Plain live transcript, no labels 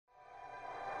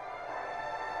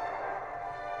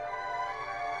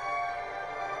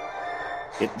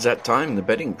It's that time, the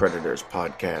Betting Predators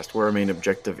podcast, where our main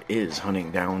objective is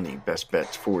hunting down the best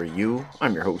bets for you.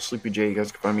 I'm your host, Sleepy J. You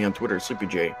guys can find me on Twitter,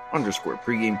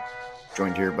 SleepyJ_pregame.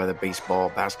 Joined here by the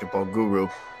basketball guru,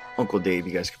 Uncle Dave.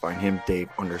 You guys can find him,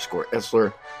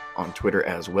 Dave_Essler, on Twitter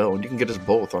as well. And you can get us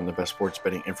both on the best sports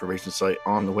betting information site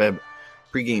on the web,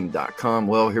 pregame.com.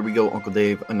 Well, here we go, Uncle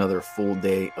Dave. Another full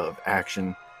day of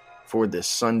action for this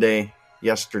Sunday.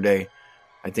 Yesterday,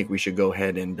 I think we should go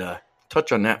ahead and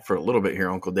touch on that for a little bit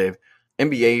here, Uncle Dave.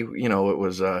 NBA, it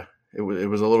was a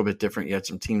little bit different. You had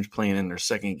some teams playing in their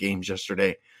second games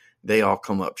yesterday. They all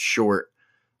come up short.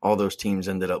 All those teams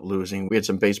ended up losing. We had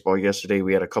some baseball yesterday.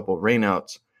 We had a couple of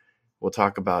rainouts. We'll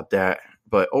talk about that.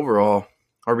 But overall,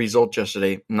 our results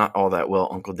yesterday, not all that well,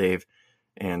 Uncle Dave.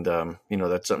 And,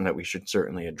 that's something that we should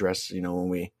certainly address. When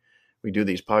we do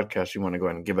these podcasts, we want to go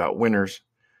ahead and give out winners.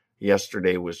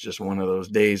 Yesterday was just one of those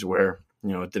days where,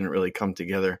 it didn't really come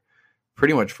together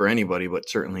pretty much for anybody, but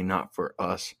certainly not for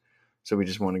us. So we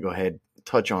just want to go ahead,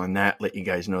 touch on that, let you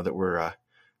guys know that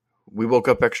we woke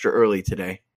up extra early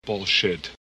today.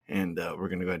 Bullshit. And we're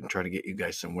going to go ahead and try to get you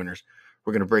guys some winners.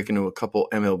 We're going to break into a couple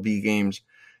MLB games,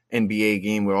 NBA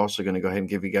game. We're also going to go ahead and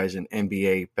give you guys an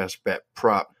NBA best bet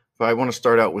prop. But I want to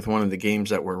start out with one of the games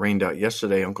that were rained out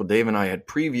yesterday. Uncle Dave and I had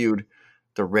previewed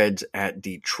the Reds at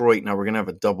Detroit. Now we're going to have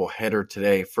a double header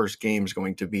today. First game is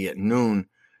going to be at noon.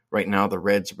 Right now, the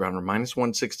Reds around minus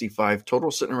 165, total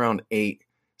sitting around 8,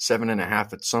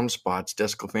 7.5 at some spots.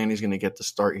 Desclafani is going to get the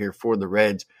start here for the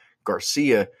Reds.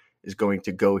 Garcia is going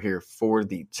to go here for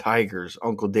the Tigers.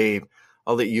 Uncle Dave,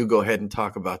 I'll let you go ahead and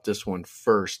talk about this one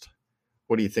first.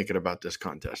 What are you thinking about this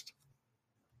contest?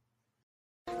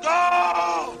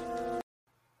 Go!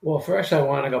 Well, first I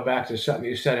want to go back to something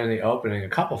you said in the opening. A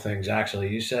couple things,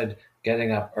 actually. You said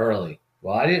getting up early.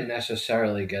 Well, I didn't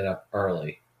necessarily get up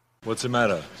early. What's the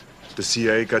matter? The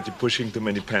CIA got you pushing too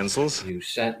many pencils? You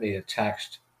sent me a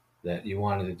text that you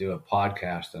wanted to do a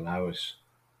podcast, and I was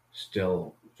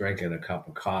still drinking a cup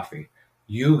of coffee.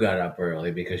 You got up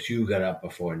early because you got up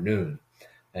before noon.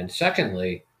 And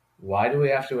secondly, why do we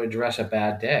have to address a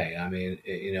bad day? I mean,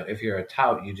 if you're a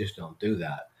tout, you just don't do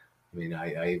that. I mean,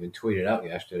 I even tweeted out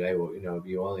yesterday, well,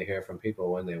 you only hear from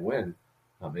people when they win.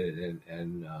 I mean,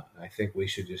 and I think we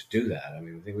should just do that. I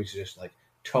mean, I think we should just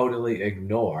totally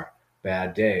ignore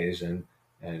bad days and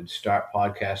start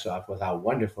podcasts off with how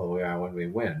wonderful we are when we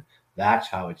win. That's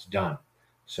how it's done.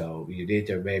 So you need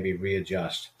to maybe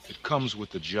readjust. It comes with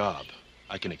the job.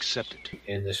 I can accept it.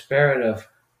 In the spirit of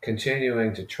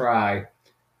continuing to try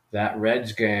that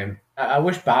Reds game, I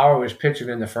wish Bauer was pitching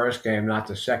in the first game, not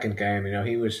the second game.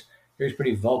 He was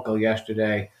pretty vocal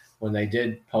yesterday when they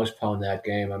did postpone that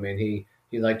game. I mean, he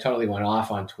totally went off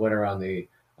on Twitter on the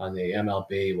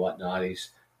MLB, whatnot.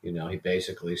 He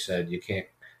basically said you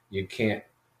can't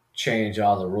change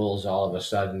all the rules all of a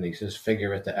sudden. He says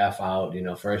figure it the F out.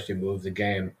 First you move the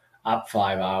game up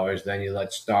 5 hours, then you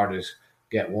let starters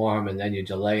get warm, and then you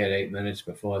delay it 8 minutes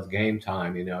before the game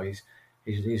time.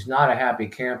 He's not a happy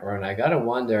camper, and I gotta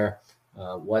wonder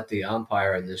what the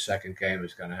umpire in this second game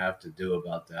is going to have to do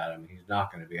about that. I mean, he's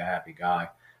not going to be a happy guy.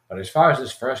 But as far as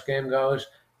this first game goes,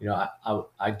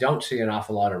 I don't see an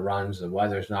awful lot of runs. The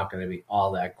weather's not going to be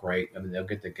all that great. I mean, they'll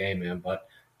get the game in, but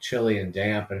chilly and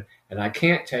damp. And I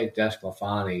can't take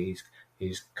Desclafani.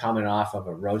 He's coming off of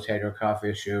a rotator cuff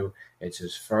issue. It's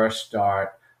his first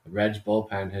start. The Reds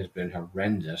bullpen has been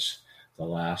horrendous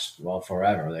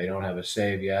forever. They don't have a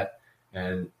save yet.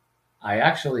 And I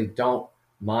actually don't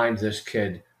mind this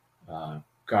kid,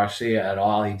 Garcia, at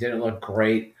all. He didn't look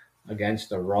great against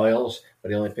the Royals,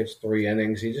 but he only pitched 3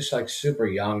 innings. He's just super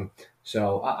young.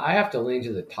 So I have to lean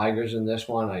to the Tigers in this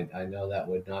one. I know that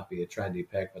would not be a trendy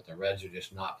pick, but the Reds are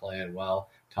just not playing well.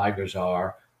 Tigers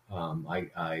are.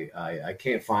 I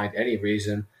can't find any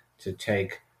reason to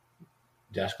take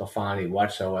Desclafani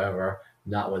whatsoever,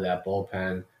 not with that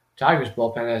bullpen. Tigers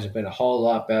bullpen hasn't been a whole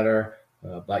lot better,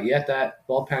 but yet that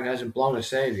bullpen hasn't blown a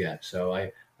save yet. So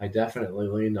I definitely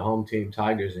lean the home team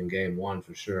Tigers in game 1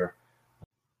 for sure.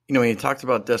 When you talked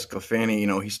about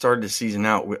Desclafani, he started the season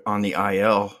out on the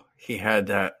IL. He had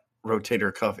that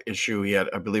rotator cuff issue. He had,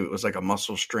 I believe it was a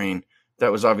muscle strain.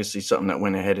 That was obviously something that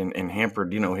went ahead and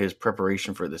hampered, his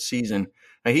preparation for the season.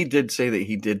 Now, he did say that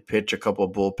he did pitch a couple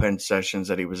of bullpen sessions,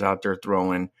 that he was out there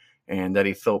throwing, and that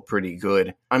he felt pretty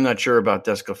good. I'm not sure about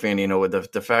Desclafani,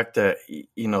 with the fact that,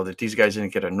 that these guys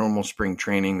didn't get a normal spring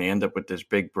training. They end up with this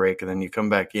big break, and then you come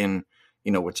back in,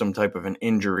 with some type of an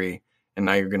injury, and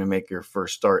now you're going to make your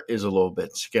first start is a little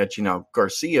bit sketchy. Now,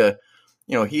 Garcia,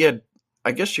 he had,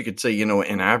 I guess you could say,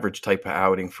 an average type of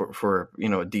outing for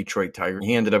a Detroit Tiger.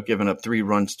 He ended up giving up 3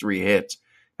 runs, 3 hits.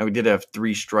 Now, we did have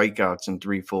 3 strikeouts in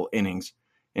 3 full innings.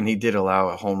 and he did allow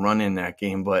a home run in that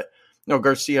game. But no,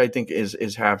 Garcia, I think,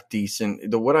 is half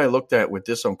decent. What I looked at with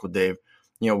this, Uncle Dave,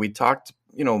 we talked,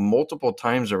 multiple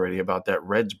times already about that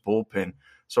Reds bullpen.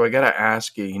 So I got to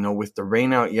ask you, with the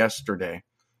rain out yesterday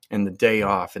and the day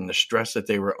off and the stress that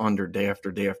they were under day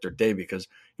after day after day, because,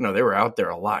 they were out there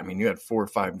a lot. I mean, you had 4 or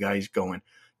 5 guys going.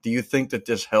 Do you think that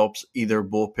this helps either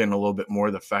bullpen a little bit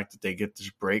more, the fact that they get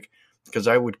this break? Because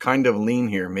I would kind of lean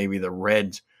here, maybe the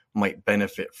Reds might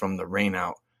benefit from the rain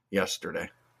out yesterday.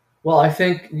 Well, I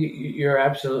think you're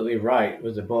absolutely right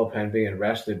with the bullpen being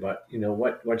rested, but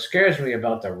what scares me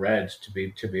about the Reds,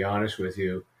 to be honest with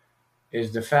you,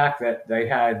 is the fact that they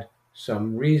had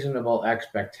some reasonable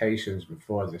expectations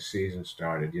before the season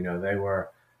started.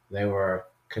 They were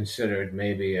considered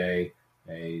maybe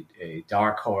a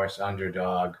dark horse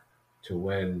underdog to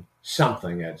win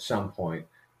something at some point,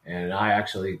 and I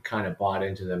actually kind of bought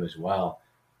into them as well.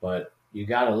 But you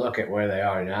got to look at where they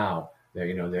are now. They're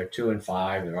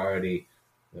 2-5. They're already.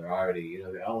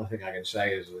 The only thing I can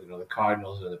say is the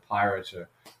Cardinals and the Pirates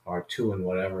are 2 and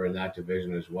whatever in that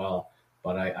division as well.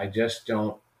 But I just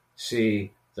don't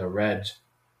see the Reds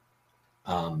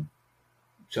so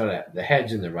that the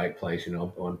head's in the right place.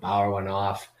 When Bauer went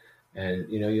off, and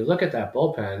you look at that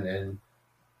bullpen, and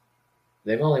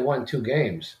they've only won 2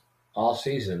 games all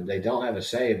season. They don't have a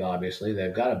save, obviously.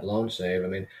 They've got a blown save. I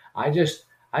mean,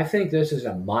 I think this is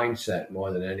a mindset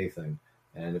more than anything.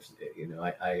 And if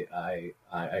I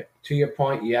to your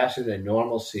point, yes, in a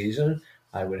normal season,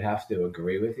 I would have to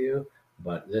agree with you.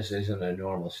 But this isn't a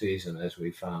normal season, as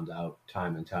we found out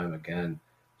time and time again.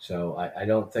 So I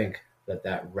don't think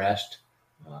that rest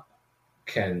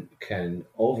can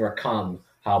overcome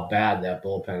how bad that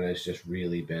bullpen has just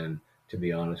really been, to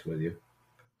be honest with you.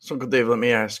 So, Uncle Dave, let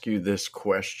me ask you this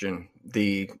question.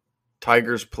 The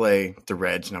Tigers play the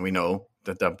Reds. Now, we know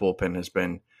that bullpen has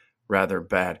been rather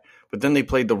bad. But then they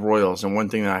played the Royals, and one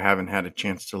thing that I haven't had a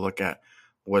chance to look at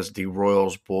was the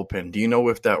Royals bullpen. Do you know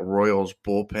if that Royals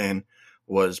bullpen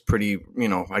was pretty,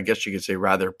 I guess you could say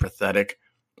rather pathetic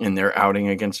in their outing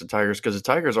against the Tigers? Because the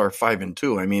Tigers are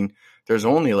 5-2. I mean, there's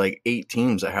only like 8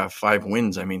 teams that have 5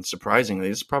 wins. I mean, surprisingly,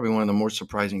 this is probably one of the more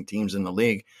surprising teams in the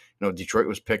league. Detroit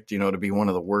was picked, to be one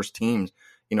of the worst teams.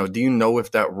 Do you know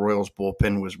if that Royals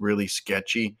bullpen was really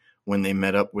sketchy when they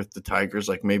met up with the Tigers?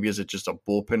 Like, maybe is it just a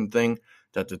bullpen thing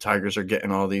that the Tigers are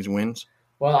getting all these wins?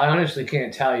 Well, I honestly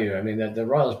can't tell you. I mean, the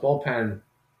Royals bullpen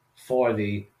for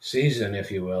the season,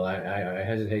 if you will, I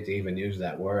hesitate to even use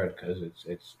that word because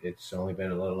it's only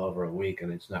been a little over a week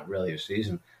and it's not really a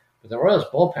season. But the Royals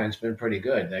bullpen's been pretty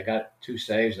good. They got 2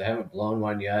 saves. They haven't blown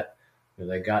one yet.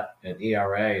 They got an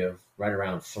ERA of right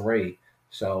around 3.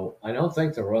 So I don't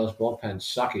think the Royals bullpen's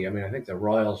sucky. I mean, I think the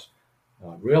Royals'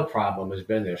 real problem has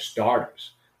been their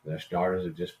starters. Their starters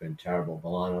have just been terrible.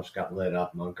 Bolanos got lit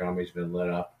up. Montgomery's been lit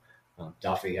up.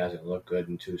 Duffy hasn't looked good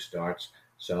in 2 starts.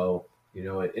 So,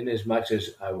 in as much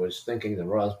as I was thinking the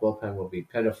Royals bullpen will be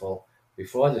pitiful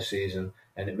before the season,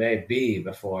 and it may be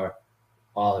before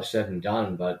all is said and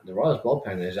done, but the Royals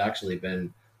bullpen has actually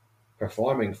been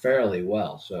performing fairly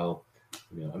well. So,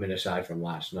 aside from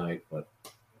last night, but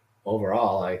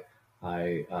overall,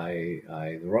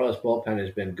 the Royals bullpen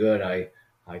has been good.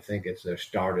 I think it's their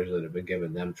starters that have been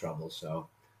giving them trouble. So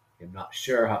I'm not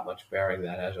sure how much bearing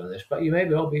that has on this, but you may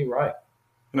well be right.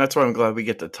 And that's why I'm glad we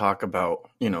get to talk about,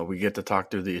 we get to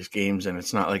talk through these games, and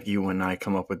it's not like you and I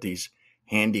come up with these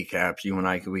handicaps. You and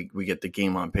I, we get the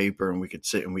game on paper and we could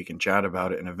sit and we can chat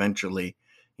about it. And eventually,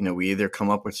 we either come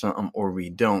up with something or we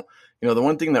don't. The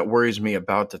one thing that worries me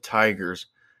about the Tigers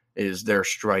is their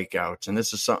strikeouts. And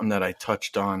this is something that I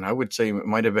touched on. I would say it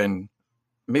might have been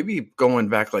maybe going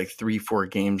back like 3-4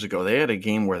 games ago. They had a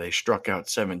game where they struck out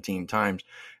 17 times.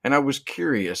 And I was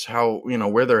curious how,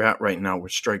 where they're at right now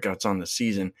with strikeouts on the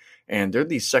season. And they're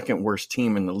the second worst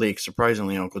team in the league.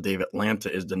 Surprisingly, Uncle Dave,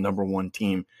 Atlanta is the number 1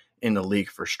 team in the league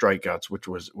for strikeouts, which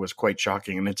was quite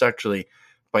shocking. And it's actually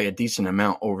by a decent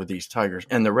amount over these Tigers.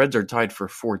 And the Reds are tied for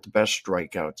 4th best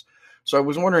strikeouts. So I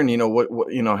was wondering,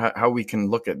 how we can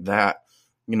look at that,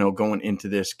 going into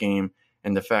this game,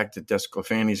 and the fact that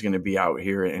Desclafani is going to be out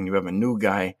here and you have a new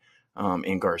guy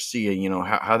in Garcia,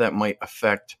 how that might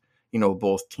affect,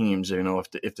 both teams.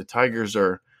 If the Tigers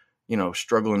are,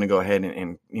 struggling to go ahead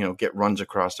and get runs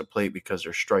across the plate because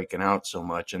they're striking out so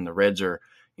much, and the Reds are,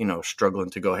 struggling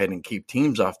to go ahead and keep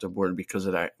teams off the board because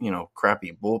of that,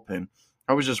 crappy bullpen.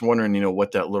 I was just wondering,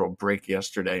 what that little break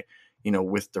yesterday,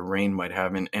 with the rain might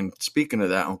have. And speaking of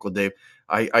that, Uncle Dave,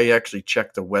 I actually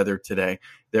checked the weather today.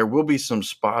 There will be some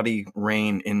spotty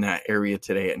rain in that area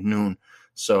today at noon.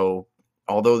 So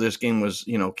although this game was,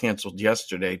 canceled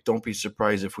yesterday, don't be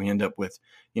surprised if we end up with,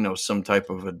 some type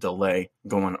of a delay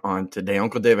going on today.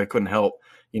 Uncle Dave, I couldn't help,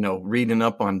 reading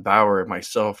up on Bauer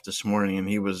myself this morning, and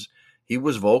he was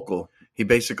vocal. He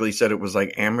basically said it was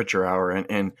like amateur hour,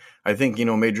 and I think,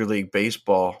 Major League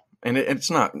Baseball, and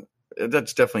it's not.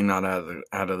 That's definitely not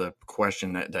out of the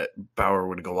question that Bauer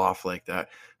would go off like that.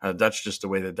 That's just the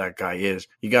way that guy is.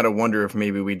 You got to wonder if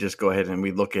maybe we just go ahead and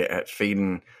we look at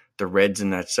fading the Reds in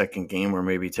that second game, or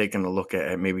maybe taking a look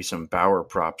at maybe some Bauer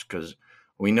props, because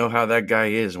we know how that guy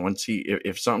is. Once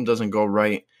if something doesn't go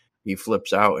right, he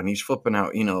flips out, and he's flipping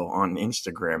out, on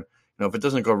Instagram. If it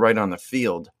doesn't go right on the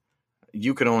field,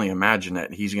 you can only imagine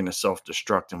that he's going to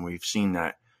self-destruct, and we've seen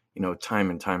that, time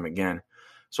and time again.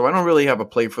 So I don't really have a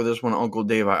play for this one, Uncle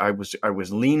Dave. I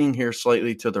was leaning here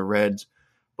slightly to the Reds,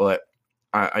 but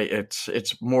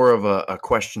it's more of a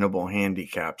questionable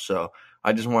handicap. So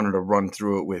I just wanted to run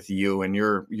through it with you. And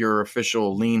your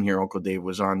official lean here, Uncle Dave,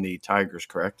 was on the Tigers,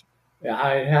 correct? Yeah,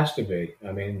 it has to be.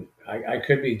 I mean, I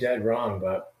could be dead wrong,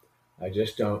 but I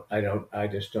just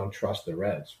don't trust the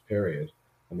Reds. Period.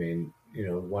 I mean,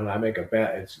 when I make a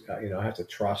bet, it's I have to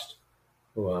trust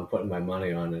who I'm putting my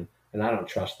money on, and I don't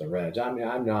trust the Reds. I mean,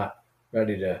 I'm not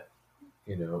ready to,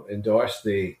 endorse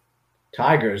the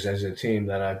Tigers as a team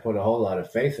that I put a whole lot of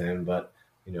faith in, but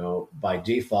by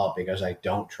default, because I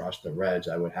don't trust the Reds,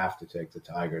 I would have to take the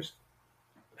Tigers.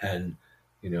 And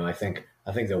I think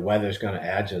the weather's going to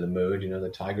add to the mood. The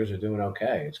Tigers are doing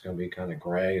okay. It's going to be kind of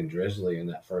gray and drizzly in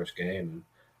that first game,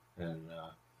 and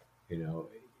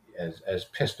as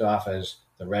pissed off as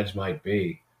the Reds might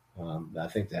be, I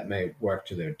think that may work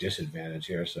to their disadvantage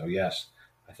here. So yes,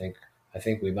 I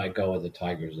think we might go with the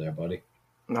Tigers there, buddy.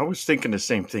 I was thinking the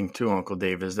same thing too, Uncle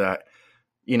Dave. Is that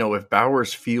if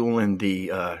Bauer's fueling the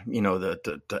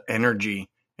the energy,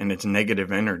 and it's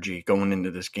negative energy going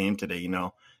into this game today,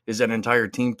 is that entire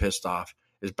team pissed off?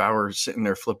 Is Bauer sitting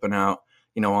there flipping out,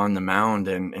 on the mound,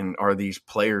 and are these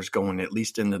players going at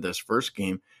least into this first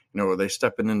game? Are they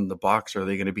stepping into the box, or are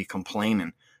they going to be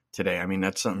complaining today? I mean,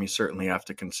 that's something you certainly have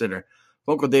to consider.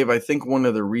 Uncle Dave, I think one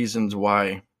of the reasons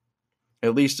why,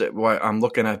 at least why I'm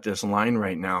looking at this line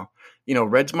right now,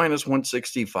 Reds minus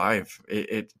 165.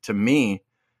 It to me,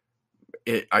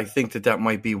 I think that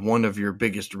might be one of your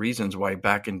biggest reasons why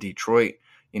back in Detroit,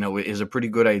 is a pretty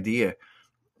good idea.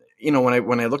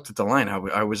 When I looked at the line,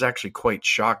 I was actually quite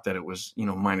shocked that it was,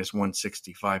 minus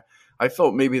 165. I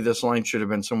felt maybe this line should have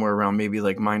been somewhere around maybe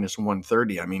like minus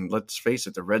 130. I mean, let's face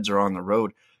it, the Reds are on the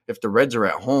road. If the Reds are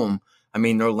at home, I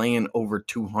mean, they're laying over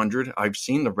 200. I've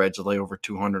seen the Reds lay over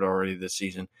 200 already this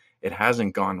season. It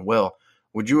hasn't gone well.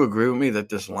 Would you agree with me that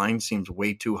this line seems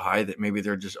way too high, that maybe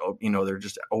they're just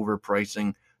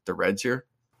overpricing the Reds here?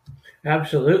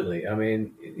 Absolutely. I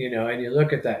mean, and you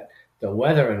look at that, the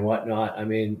weather and whatnot. I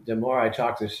mean, the more I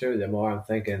talk this through, the more I'm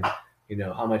thinking,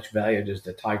 how much value does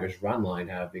the Tigers run line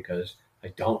have? Because I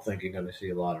don't think you're going to see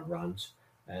a lot of runs.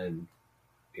 And,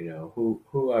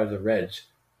 who are the Reds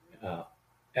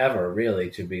ever really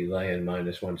to be laying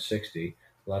minus 160,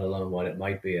 let alone what it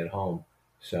might be at home?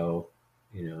 So,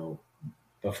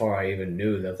 before I even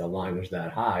knew that the line was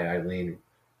that high, I leaned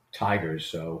Tigers.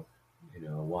 So,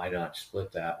 why not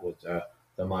split that with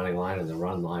the money line and the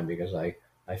run line? Because I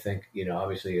think,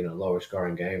 obviously in a lower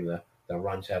scoring game, the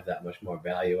runs have that much more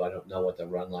value. I don't know what the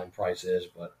run line price is,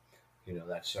 but,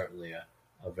 that's certainly a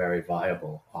very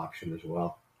viable option as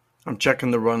well. I'm checking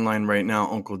the run line right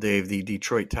now, Uncle Dave. The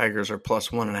Detroit Tigers are plus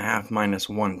 1.5, minus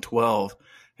 112,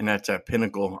 and that's at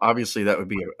Pinnacle. Obviously, that would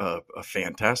be a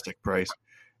fantastic price.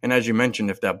 And as you mentioned,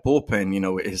 if that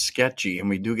bullpen, is sketchy, and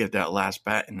we do get that last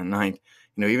bat in the ninth,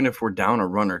 even if we're down a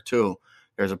run or two,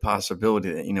 there's a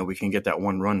possibility that, we can get that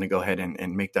one run to go ahead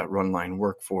and make that run line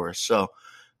work for us. So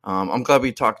I'm glad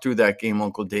we talked through that game,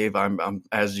 Uncle Dave. I'm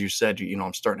as you said,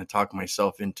 I'm starting to talk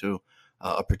myself into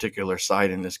a particular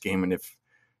side in this game. And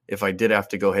if I did have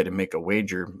to go ahead and make a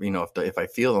wager, if I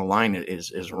feel the line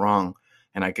is wrong,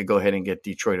 and I could go ahead and get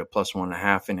Detroit at plus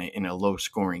 1.5 in a low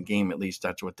scoring game, at least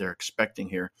that's what they're expecting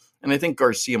here. And I think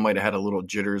Garcia might have had a little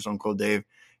jitters, Uncle Dave,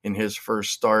 in his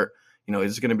first start.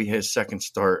 It's going to be his second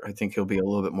start. I think he'll be a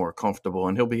little bit more comfortable,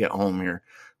 and he'll be at home here.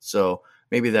 So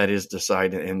maybe that is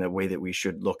decided in the way that we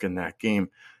should look in that game.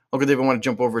 Okay, Dave, I want to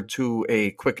jump over to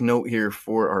a quick note here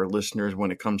for our listeners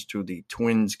when it comes to the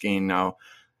Twins game. Now,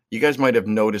 you guys might have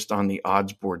noticed on the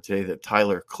odds board today that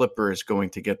Tyler Clipper is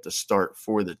going to get the start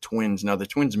for the Twins. Now, the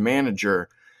Twins manager,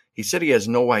 he said he has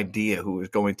no idea who is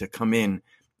going to come in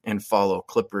and follow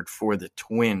Clippard for the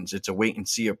Twins. It's a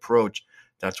wait-and-see approach.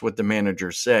 That's what the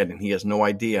manager said, and he has no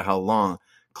idea how long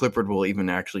Clippard will even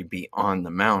actually be on the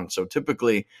mound. So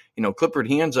typically, Clippard,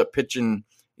 he ends up pitching,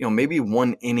 maybe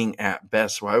 1 inning at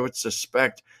best. So I would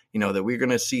suspect, that we're going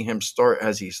to see him start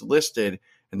as he's listed,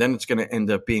 and then it's going to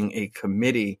end up being a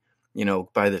committee,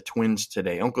 by the Twins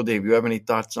today. Uncle Dave, you have any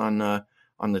thoughts on the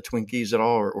Twinkies at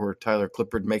all, or Tyler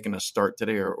Clippard making a start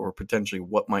today, or potentially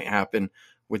what might happen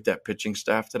with that pitching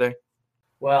staff today?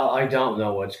 Well, I don't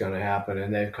know what's going to happen,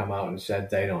 and they've come out and said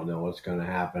they don't know what's going to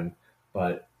happen.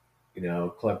 But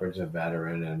Clippard's a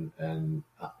veteran, and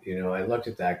I looked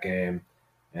at that game,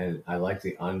 and I like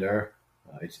the under.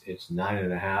 It's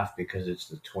 9.5 because it's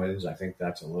the Twins. I think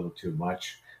that's a little too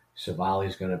much.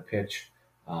 Savali's going to pitch.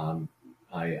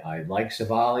 I like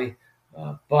Savali,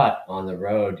 but on the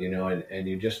road, and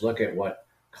you just look at what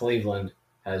Cleveland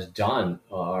has done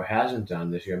or hasn't done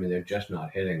this year. I mean, they're just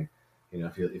not hitting.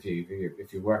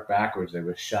 If you work backwards, they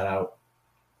were shut out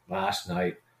last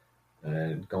night,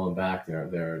 and going back,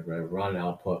 their run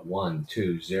output 1,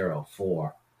 2, 0,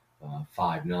 4,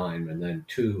 5, 9, and then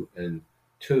 2 and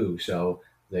 2. So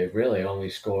they've really only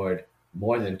scored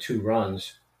more than 2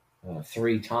 runs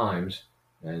 3 times,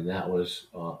 and that was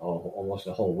almost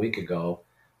a whole week ago.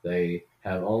 They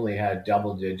have only had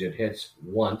double-digit hits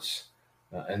once,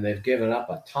 and they've given up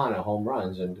a ton of home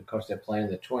runs. And of course, they're playing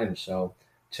the Twins, so.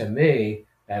 To me,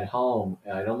 at home,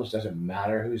 it almost doesn't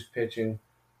matter who's pitching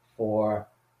for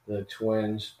the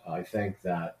Twins. I think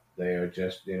that they are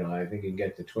just, I think you can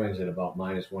get the Twins at about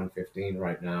minus 115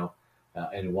 right now.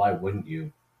 And why wouldn't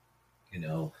you?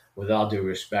 With all due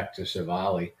respect to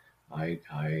Savali,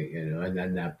 and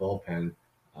then that bullpen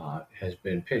has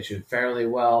been pitching fairly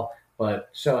well, but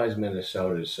so has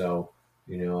Minnesota. So,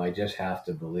 I just have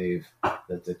to believe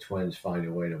that the Twins find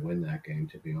a way to win that game,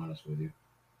 to be honest with you.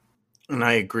 And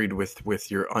I agreed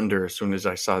with your under as soon as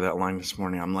I saw that line this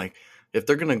morning. I'm like, if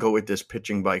they're going to go with this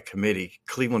pitching by committee,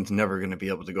 Cleveland's never going to be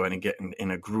able to go ahead and get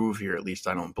in a groove here. At least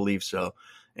I don't believe so.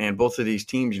 And both of these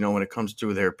teams, when it comes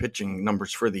to their pitching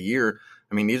numbers for the year,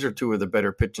 I mean, these are two of the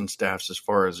better pitching staffs as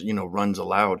far as, runs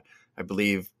allowed. I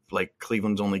believe like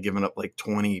Cleveland's only given up like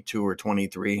 22 or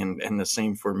 23 and the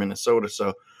same for Minnesota.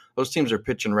 So those teams are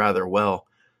pitching rather well.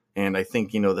 And I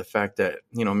think, the fact that,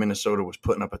 Minnesota was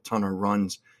putting up a ton of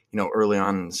runs, early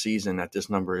on in the season, that this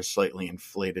number is slightly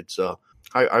inflated. So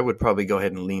I would probably go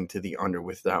ahead and lean to the under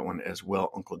with that one as well,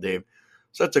 Uncle Dave.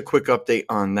 So that's a quick update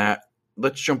on that.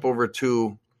 Let's jump over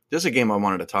to, this is a game I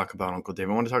wanted to talk about, Uncle Dave.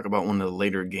 I want to talk about one of the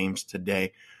later games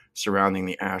today surrounding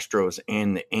the Astros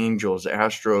and the Angels. The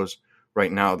Astros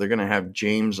right now, they're going to have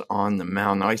James on the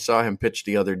mound. Now, I saw him pitch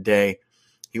the other day.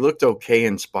 He looked okay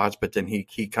in spots, but then he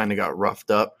kind of got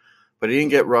roughed up. But he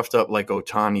didn't get roughed up like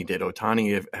Ohtani did.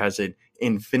 Ohtani has an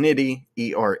infinity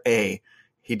ERA.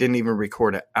 He didn't even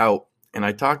record it out. And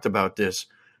I talked about this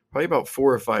probably about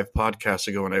 4 or 5 podcasts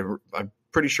ago, and I'm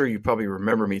pretty sure you probably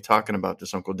remember me talking about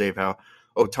this, Uncle Dave, how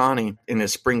Ohtani in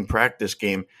his spring practice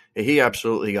game, he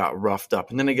absolutely got roughed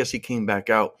up. And then I guess he came back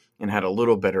out and had a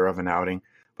little better of an outing.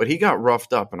 But he got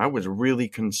roughed up, and I was really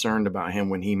concerned about him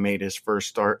when he made his first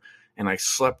start. And I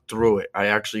slept through it. I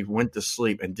actually went to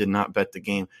sleep and did not bet the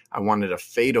game. I wanted to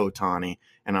fade Ohtani,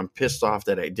 and I'm pissed off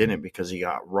that I didn't because he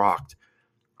got rocked.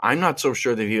 I'm not so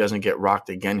sure that he doesn't get rocked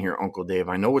again here, Uncle Dave.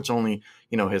 I know it's only,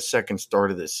 his second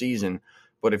start of the season,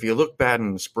 but if you look bad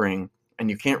in the spring and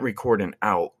you can't record an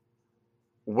out,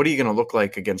 what are you going to look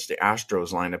like against the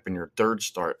Astros lineup in your third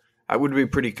start? I would be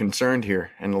pretty concerned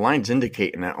here, and the line's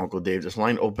indicating that, Uncle Dave. This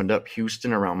line opened up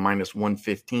Houston around minus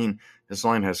 115. This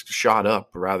line has shot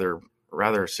up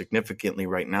rather significantly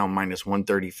right now, minus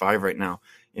 135 right now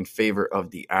in favor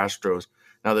of the Astros.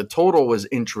 Now, the total was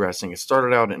interesting. It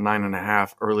started out at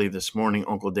 9.5 early this morning,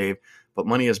 Uncle Dave, but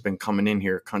money has been coming in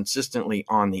here consistently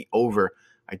on the over.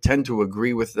 I tend to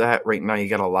agree with that. Right now, you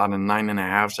got a lot of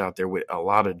 9.5s out there with a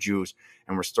lot of juice,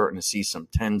 and we're starting to see some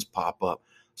 10s pop up.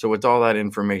 So with all that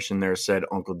information there said,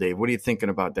 Uncle Dave, what are you thinking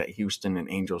about that Houston and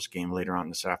Angels game later on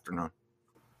this afternoon?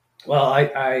 Well,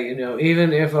 I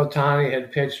even if Ohtani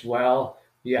had pitched well,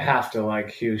 you have to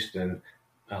like Houston.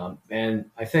 And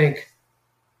I think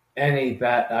any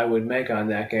bet I would make on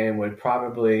that game would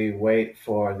probably wait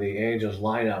for the Angels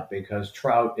lineup because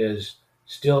Trout is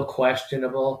still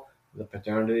questionable. The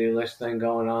paternity list thing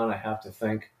going on, I have to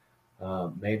think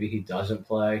maybe he doesn't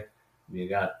play. You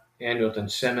got Andrelton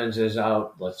Simmons is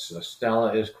out.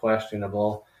 Stella is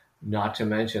questionable, not to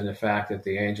mention the fact that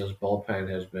the Angels bullpen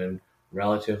has been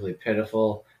relatively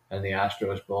pitiful and the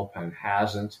Astros bullpen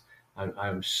hasn't.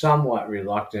 I'm somewhat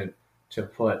reluctant to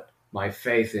put my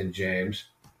faith in James.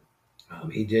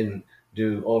 He didn't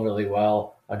do overly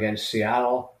well against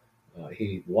Seattle.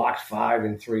 He walked 5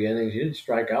 in 3 innings. He didn't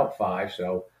strike out 5,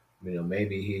 so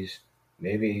maybe he's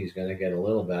going to get a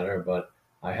little better. But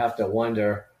I have to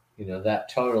wonder. That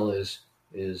total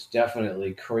is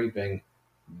definitely creeping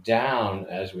down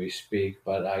as we speak,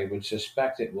 but I would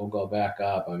suspect it will go back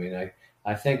up. I mean,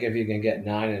 I think if you can get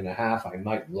 9.5, I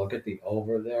might look at the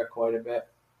over there quite a bit,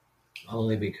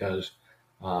 only because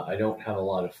I don't have a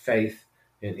lot of faith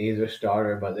in either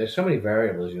starter. But there's so many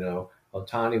variables,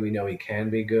 Otani, we know he can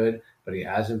be good, but he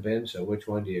hasn't been. So which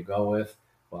one do you go with?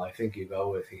 Well, I think you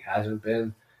go with he hasn't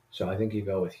been. So I think you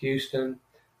go with Houston.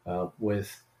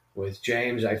 With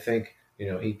James, I think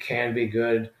he can be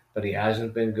good, but he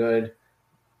hasn't been good.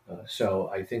 So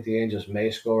I think the Angels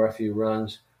may score a few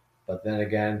runs, but then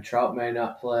again, Trout may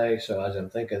not play. So as I'm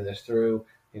thinking this through,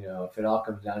 if it all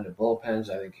comes down to bullpens,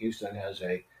 I think Houston has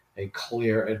a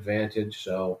clear advantage.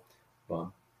 So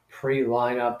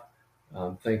pre-lineup,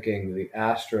 I'm thinking the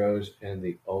Astros and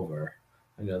the over.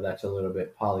 I know that's a little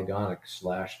bit polygonic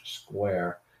 /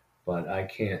 square, but I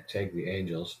can't take the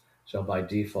Angels. So by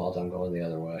default, I'm going the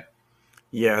other way.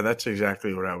 Yeah, that's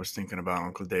exactly what I was thinking about,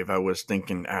 Uncle Dave. I was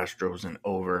thinking Astros and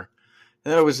over.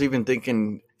 And I was even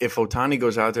thinking if Otani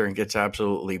goes out there and gets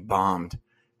absolutely bombed,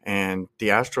 and the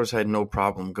Astros had no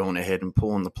problem going ahead and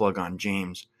pulling the plug on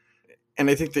James. And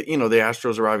I think that, the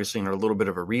Astros are obviously in a little bit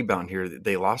of a rebound here.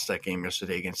 They lost that game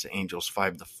yesterday against the Angels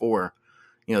 5-4.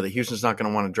 The Houston's not going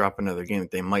to want to drop another game.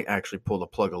 They might actually pull the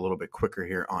plug a little bit quicker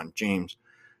here on James.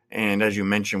 And as you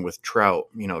mentioned with Trout,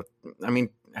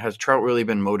 has Trout really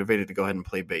been motivated to go ahead and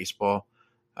play baseball?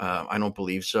 I don't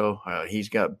believe so. He's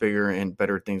got bigger and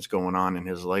better things going on in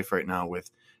his life right now with,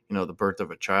 the birth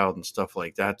of a child and stuff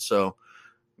like that. So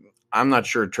I'm not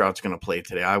sure Trout's going to play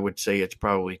today. I would say it's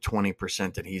probably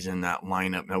 20% that he's in that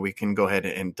lineup. Now we can go ahead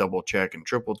and double check and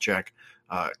triple check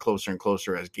closer and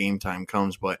closer as game time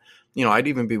comes. But, I'd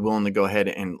even be willing to go ahead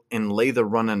and lay the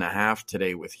 1.5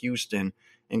 today with Houston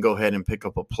and go ahead and pick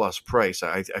up a plus price.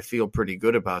 I feel pretty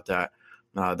good about that.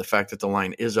 The fact that the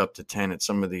line is up to 10 at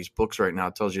some of these books right now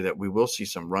tells you that we will see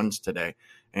some runs today.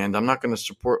 And I'm not going to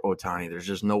support Otani. There's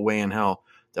just no way in hell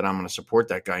that I'm going to support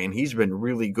that guy. And he's been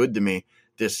really good to me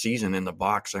this season in the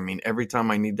box. I mean, every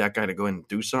time I need that guy to go in and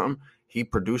do something, he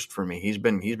produced for me. He's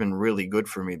been really good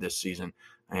for me this season.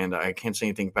 And I can't say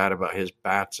anything bad about his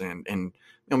bats. And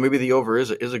maybe the over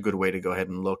is a good way to go ahead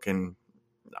and look. And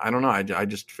I don't know.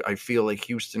 I feel like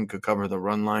Houston could cover the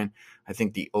run line. I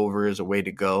think the over is a way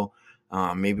to go.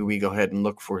 Maybe we go ahead and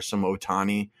look for some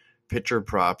Otani pitcher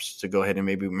props to go ahead and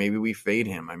maybe we fade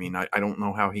him. I mean, I don't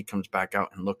know how he comes back out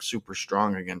and looks super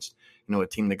strong against, a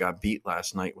team that got beat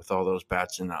last night with all those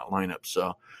bats in that lineup.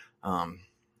 So I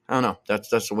don't know.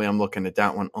 That's the way I'm looking at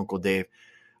that one, Uncle Dave.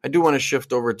 I do want to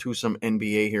shift over to some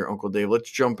NBA here, Uncle Dave.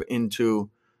 Let's jump into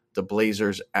the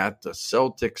Blazers at the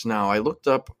Celtics now. I looked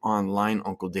up online,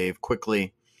 Uncle Dave,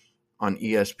 quickly on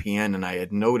ESPN, and I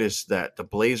had noticed that the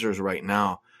Blazers right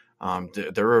now,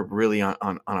 they're really on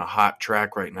a hot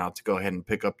track right now to go ahead and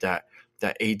pick up that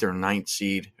 8th or 9th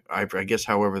seed. I guess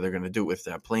however they're going to do it with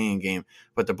that playing game.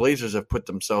 But the Blazers have put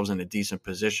themselves in a decent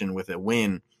position with a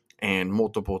win and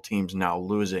multiple teams now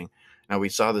losing. Now, we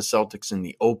saw the Celtics in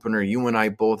the opener. You and I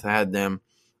both had them.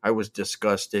 I was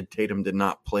disgusted. Tatum did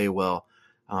not play well.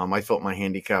 I felt my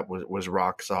handicap was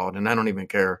rock solid. And I don't even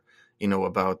care,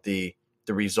 about the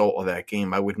result of that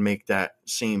game. I would make that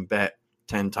same bet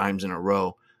 10 times in a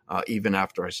row. Even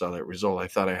after I saw that result, I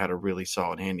thought I had a really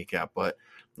solid handicap. But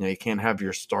you can't have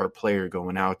your star player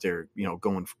going out there,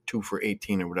 going 2 for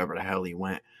 18 or whatever the hell he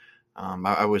went.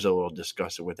 I was a little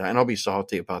disgusted with that, and I'll be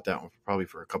salty about that one probably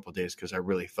for a couple of days because I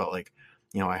really felt like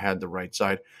I had the right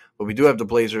side. But we do have the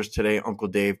Blazers today, Uncle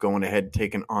Dave, going ahead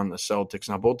taking on the Celtics.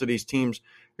 Now both of these teams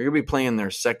are going to be playing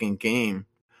their second game.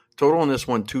 Total in this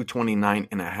one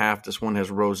 229.5. This one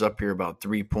has rose up here about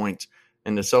 3 points.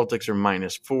 And the Celtics are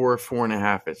 -4,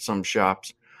 4.5 at some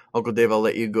shops. Uncle Dave, I'll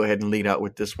let you go ahead and lead out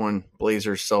with this one.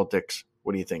 Blazers, Celtics.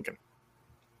 What are you thinking?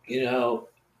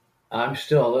 I'm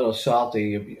still a little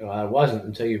salty. I wasn't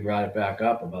until you brought it back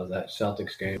up about that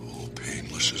Celtics game. Oh,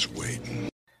 painless is waiting.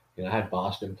 I had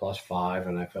Boston +5,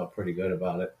 and I felt pretty good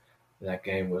about it. That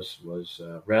game was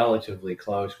relatively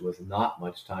close with not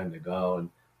much time to go, and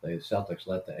the Celtics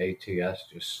let the ATS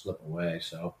just slip away.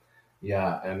 So,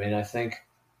 yeah, I mean, I think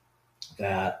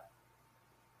that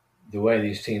the way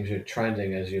these teams are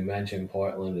trending, as you mentioned,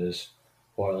 Portland's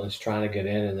trying to get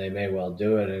in, and they may well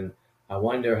do it. And I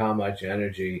wonder how much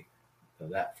energy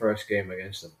that first game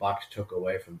against the Bucks took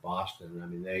away from Boston. I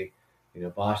mean,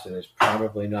 Boston is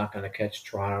probably not going to catch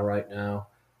Toronto right now.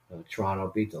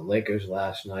 Toronto beat the Lakers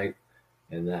last night,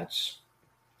 and that's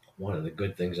one of the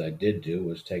good things I did do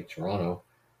was take Toronto.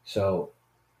 So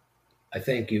I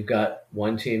think you've got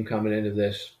one team coming into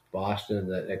this, Boston,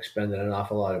 that expended an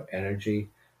awful lot of energy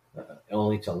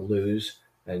only to lose,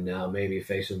 and now maybe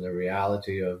facing the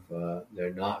reality of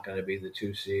they're not going to be the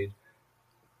 2 seed.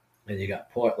 and you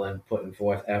got Portland putting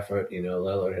forth effort.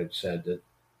 Lillard had said that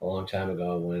a long time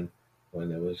ago when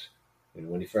there was,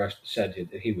 when he first said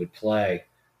that he would play.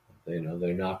 They're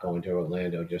not going to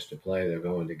Orlando just to play; they're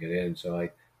going to get in. So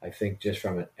I think just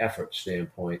from an effort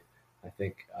standpoint, I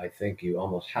think you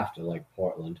almost have to like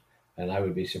Portland, and I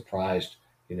would be surprised.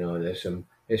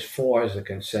 There's four as the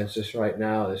consensus right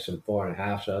now. There's some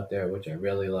 4.5s out there, which I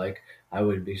really like. I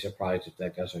wouldn't be surprised if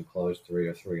that doesn't close 3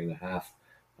 or 3.5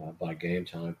 by game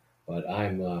time. But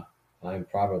I'm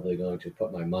probably going to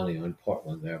put my money on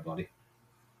Portland there, buddy.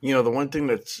 The one thing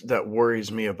that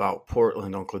worries me about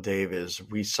Portland, Uncle Dave, is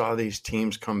we saw these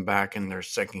teams come back in their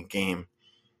second game,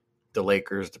 the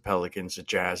Lakers, the Pelicans, the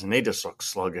Jazz, and they just look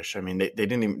sluggish. I mean,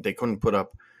 they couldn't put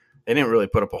up, they didn't really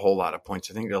put up a whole lot of points.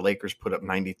 I think the Lakers put up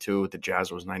 92, the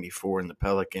Jazz was 94, and the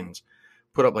Pelicans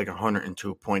put up like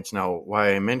 102 points. Now,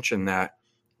 why I mentioned that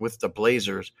with the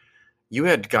Blazers, you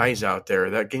had guys out there.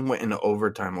 That game went into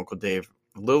overtime, Uncle Dave.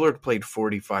 Lillard played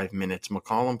 45 minutes.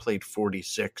 McCollum played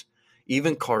 46.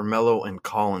 Even Carmelo and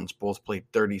Collins both played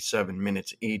 37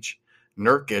 minutes each.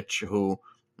 Nurkic, who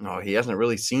he hasn't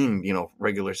really seen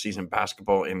regular season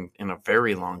basketball in a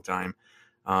very long time,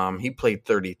 he played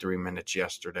 33 minutes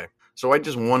yesterday. So I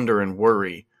just wonder and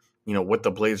worry, what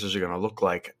the Blazers are going to look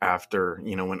like after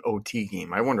an OT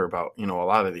game. I wonder about a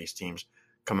lot of these teams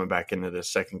coming back into this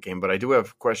second game. But I do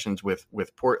have questions with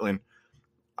Portland.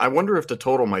 I wonder if the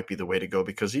total might be the way to go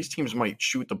because these teams might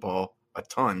shoot the ball a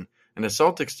ton. And the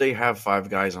Celtics, they have 5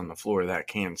 guys on the floor that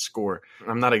can score.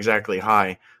 I'm not exactly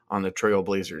high on the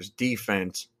Trailblazers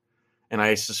defense, and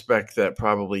I suspect that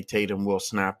probably Tatum will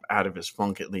snap out of his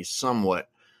funk at least somewhat.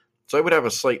 So I would have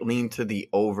a slight lean to the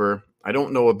over. I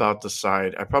don't know about the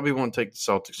side. I probably won't take the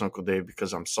Celtics, Uncle Dave,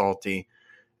 because I'm salty,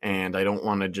 and I don't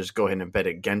want to just go ahead and bet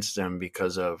against them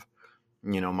because of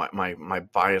my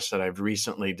bias that I've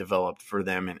recently developed for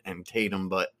them and Tatum.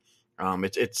 But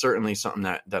it's certainly something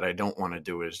that I don't want to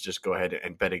do is just go ahead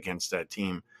and bet against that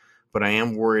team. But I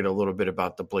am worried a little bit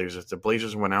about the Blazers. The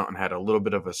Blazers went out and had a little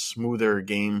bit of a smoother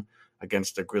game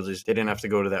against the Grizzlies. They didn't have to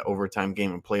go to that overtime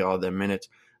game and play all their minutes.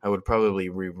 I would probably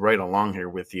be right along here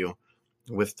with you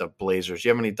with the Blazers. You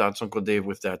have any thoughts, Uncle Dave,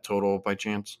 with that total by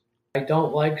chance? I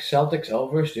don't like Celtics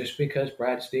overs just because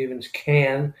Brad Stevens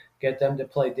can get them to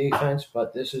play defense,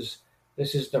 but this is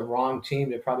the wrong team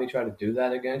to probably try to do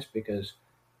that against because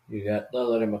you got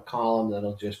Lillard and McCollum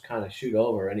that'll just kind of shoot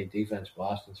over any defense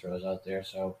Boston throws out there.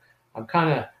 So I'm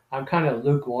kind of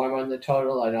lukewarm on the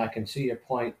total, and I can see your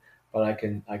point, but I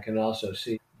can also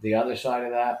see the other side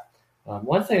of that.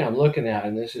 One thing I'm looking at,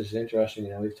 and this is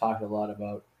interesting, we've talked a lot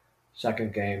about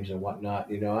second games and whatnot.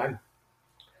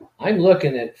 I'm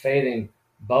looking at fading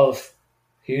both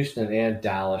Houston and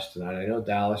Dallas tonight. I know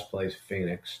Dallas plays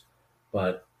Phoenix,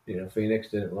 but Phoenix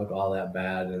didn't look all that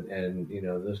bad, and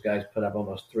those guys put up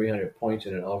almost 300 points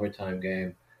in an overtime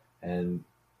game, and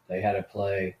they had to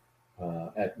play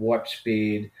at warp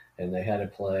speed, and they had to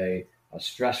play a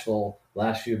stressful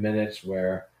last few minutes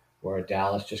where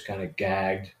Dallas just kind of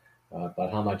gagged.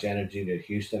 But how much energy did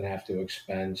Houston have to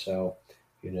expend? So,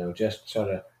 just sort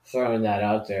of throwing that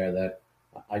out there that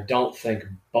I don't think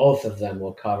both of them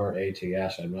will cover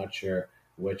ATS. I'm not sure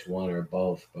which one or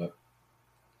both, but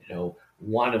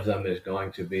one of them is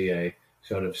going to be a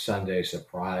sort of Sunday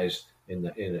surprise in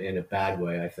a bad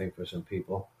way, I think, for some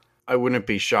people. I wouldn't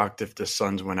be shocked if the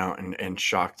Suns went out and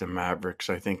shocked the Mavericks.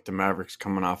 I think the Mavericks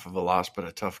coming off of a loss but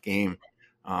a tough game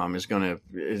is gonna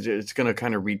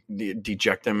kind of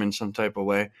deject them in some type of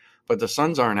way. But the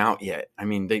Suns aren't out yet. I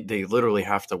mean, they literally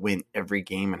have to win every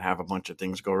game and have a bunch of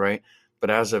things go right. But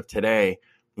as of today,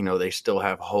 they still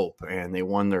have hope, and they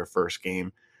won their first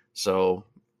game. So,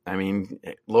 I mean,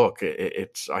 look,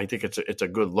 I think it's a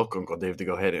good look, Uncle Dave, to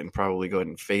go ahead and probably go ahead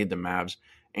and fade the Mavs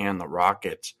and the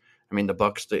Rockets. I mean, the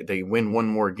Bucks they win one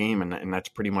more game, and that's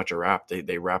pretty much a wrap.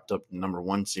 They wrapped up the number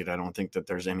 1 seed. I don't think that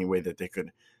there's any way that they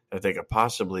could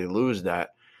possibly lose that.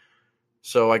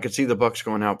 So I could see the Bucks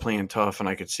going out playing tough, and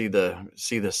I could see the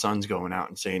Suns going out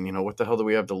and saying, what the hell do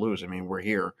we have to lose? I mean, we're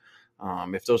here.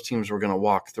 If those teams were going to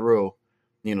walk through,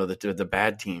 the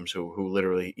bad teams who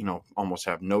literally, almost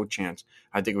have no chance,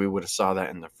 I think we would have saw that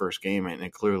in the first game,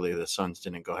 and clearly the Suns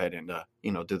didn't go ahead and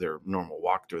do their normal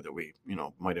walkthrough that we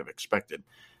might have expected.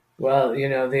 Well,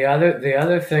 the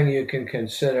other thing you can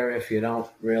consider if you don't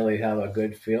really have a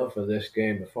good feel for this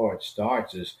game before it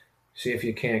starts is see if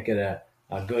you can't get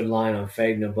a good line on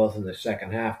fading them both in the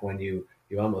second half when you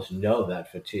almost know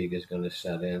that fatigue is going to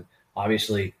set in.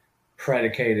 Obviously,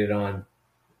 predicated on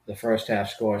the first half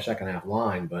score, second half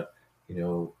line, but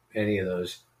any of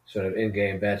those sort of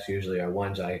in-game bets usually are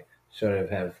ones I sort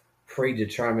of have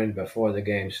predetermined before the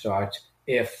game starts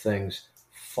if things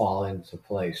fall into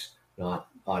place, not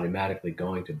automatically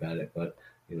going to bet it, but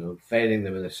fading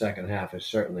them in the second half is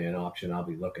certainly an option I'll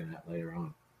be looking at later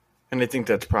on. And I think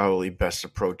that's probably best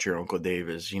approach here, Uncle Dave,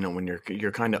 is, when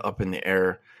you're kind of up in the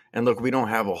air. And look, we don't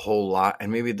have a whole lot,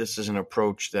 and maybe this is an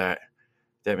approach that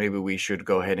maybe we should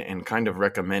go ahead and kind of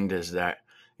recommend, is that,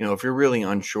 if you're really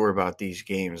unsure about these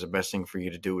games, the best thing for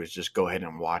you to do is just go ahead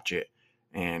and watch it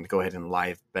and go ahead and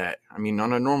live bet. I mean,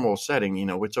 on a normal setting,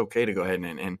 it's okay to go ahead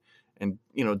and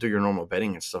do your normal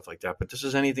betting and stuff like that. But this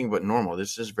is anything but normal.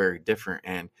 This is very different.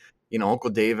 And,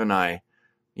 Uncle Dave and I,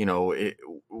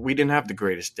 we didn't have the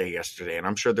greatest day yesterday. And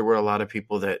I'm sure there were a lot of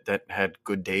people that had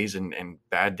good days and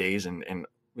bad days and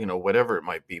whatever it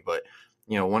might be. But,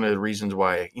 one of the reasons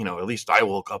why, at least I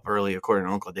woke up early, according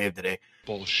to Uncle Dave today.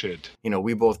 Bullshit.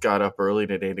 We both got up early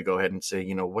today to go ahead and say,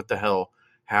 what the hell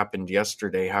happened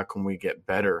yesterday? How can we get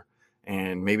better?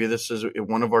 And maybe this is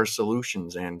one of our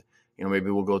solutions. And,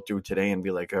 maybe we'll go through today and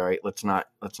be like, all right, let's not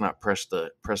press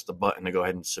the button to go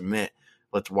ahead and submit.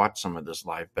 Let's watch some of this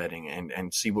live betting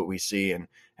and see what we see and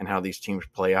how these teams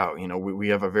play out. We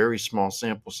have a very small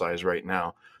sample size right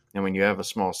now. And when you have a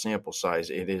small sample size,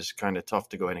 it is kind of tough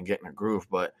to go ahead and get in a groove.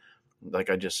 But like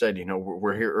I just said,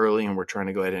 we're here early and we're trying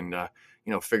to go ahead and,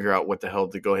 figure out what the hell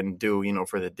to go ahead and do,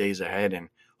 for the days ahead. And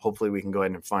hopefully we can go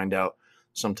ahead and find out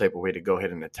some type of way to go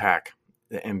ahead and attack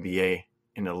the NBA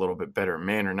in a little bit better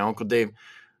manner. Now, Uncle Dave,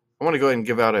 I want to go ahead and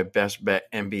give out a best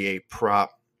bet NBA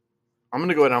prop. I'm going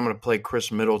to go ahead and I'm going to play Chris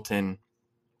Middleton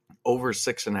over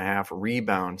 6.5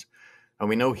 rebounds. And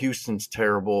we know Houston's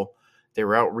terrible. They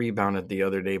were out-rebounded the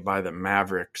other day by the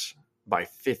Mavericks by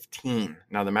 15.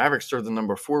 Now, the Mavericks are the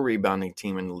number 4 rebounding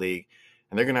team in the league,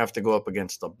 and they're going to have to go up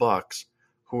against the Bucks,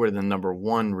 who are the number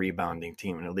 1 rebounding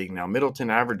team in the league. Now, Middleton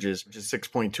averages just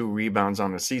 6.2 rebounds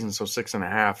on the season, so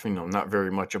 6.5, not very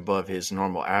much above his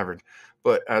normal average.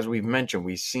 But as we've mentioned,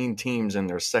 we've seen teams in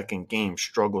their second game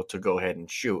struggle to go ahead and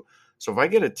shoot. So if I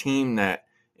get a team that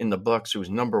in the Bucks who's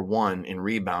number 1 in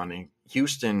rebounding,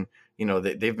 Houston,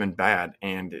 they've been bad,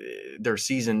 and their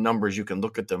season numbers, you can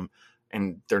look at them,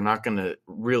 and they're not going to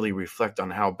really reflect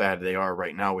on how bad they are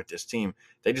right now with this team.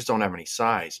 They just don't have any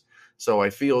size. So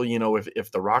I feel,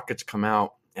 if the Rockets come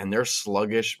out and they're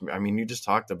sluggish, I mean, you just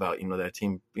talked about, that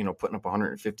team, putting up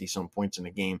 150 some points in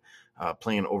a game,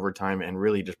 playing overtime and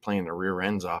really just playing their rear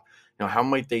ends off. How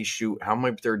might they shoot? How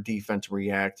might their defense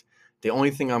react? The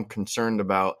only thing I'm concerned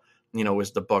about,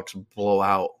 is the Bucks blow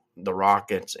out the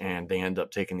Rockets and they end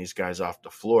up taking these guys off the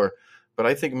floor. But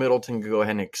I think Middleton could go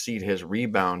ahead and exceed his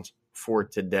rebounds for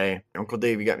today. Uncle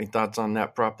Dave, you got any thoughts on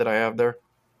that prop that I have there?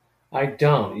 I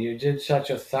don't. You did such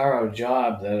a thorough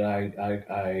job that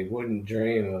I wouldn't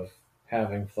dream of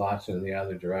having thoughts in the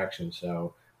other direction.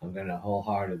 So I'm going to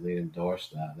wholeheartedly endorse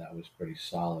that. That was pretty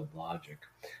solid logic.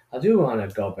 I do want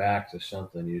to go back to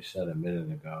something you said a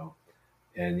minute ago.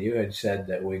 And you had said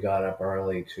that we got up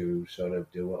early to sort of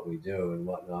do what we do and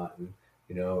whatnot. And,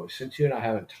 since you and I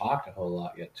haven't talked a whole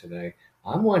lot yet today,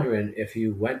 I'm wondering if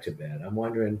you went to bed. I'm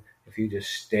wondering if you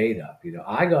just stayed up.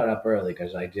 I got up early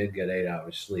because I did get 8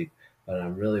 hours sleep. But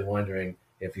I'm really wondering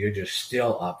if you're just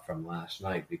still up from last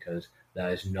night, because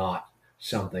that is not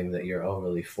something that you're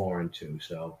overly foreign to.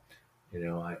 So, you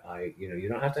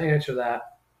don't have to answer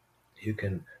that. You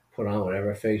can put on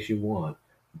whatever face you want.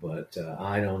 But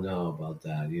I don't know about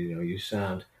that. You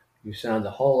sound a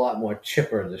whole lot more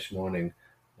chipper this morning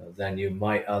than you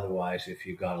might otherwise if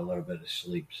you got a little bit of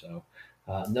sleep. So,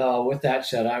 no, with that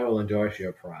said, I will endorse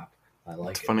your prop. I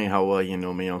like it. It's funny how well you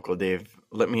know me, Uncle Dave.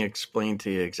 Let me explain to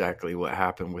you exactly what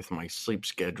happened with my sleep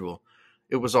schedule.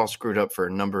 It was all screwed up for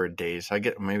a number of days. I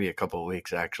get maybe a couple of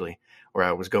weeks, actually, where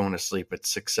I was going to sleep at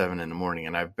 6, 7 in the morning.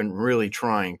 And I've been really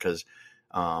trying because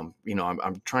I'm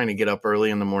trying to get up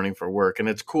early in the morning for work, and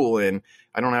it's cool. And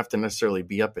I don't have to necessarily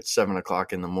be up at 7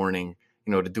 o'clock in the morning,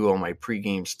 to do all my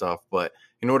pregame stuff. But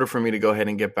in order for me to go ahead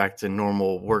and get back to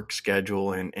normal work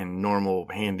schedule and normal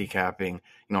handicapping,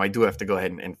 I do have to go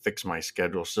ahead and fix my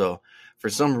schedule. So for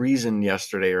some reason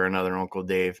yesterday or another, Uncle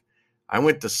Dave, I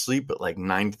went to sleep at like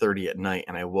 9:30 at night,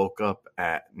 and I woke up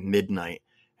at midnight,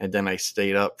 and then I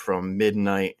stayed up from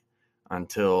midnight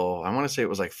until I want to say it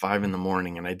was like 5 in the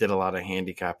morning, and I did a lot of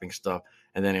handicapping stuff,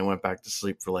 and then I went back to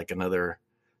sleep for like another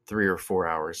 3 or 4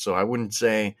 hours. So I wouldn't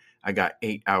say I got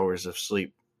 8 hours of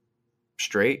sleep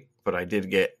straight, but I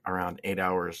did get around 8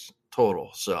 hours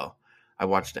total. So I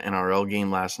watched the NRL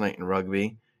game last night in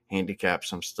rugby, handicapped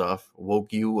some stuff,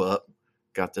 woke you up,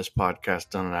 got this podcast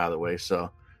done and out of the way.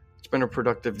 So it's been a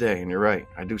productive day, and you're right,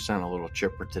 I do sound a little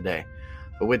chipper today.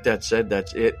 But with that said,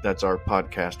 that's it. That's our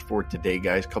podcast for today,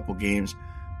 guys. Couple games,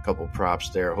 couple props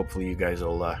there. Hopefully you guys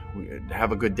will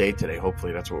have a good day today.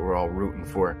 Hopefully that's what we're all rooting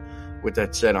for. With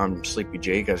that said, I'm Sleepy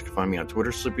J. You guys can find me on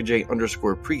Twitter,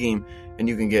 SleepyJ_pregame, and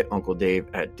you can get Uncle Dave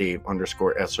at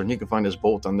Dave_Essler. And you can find us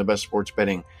both on the best sports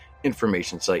betting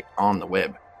information site on the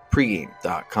web,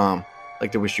 pregame.com. I'd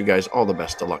like to wish you guys all the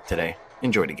best of luck today.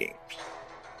 Enjoy the games.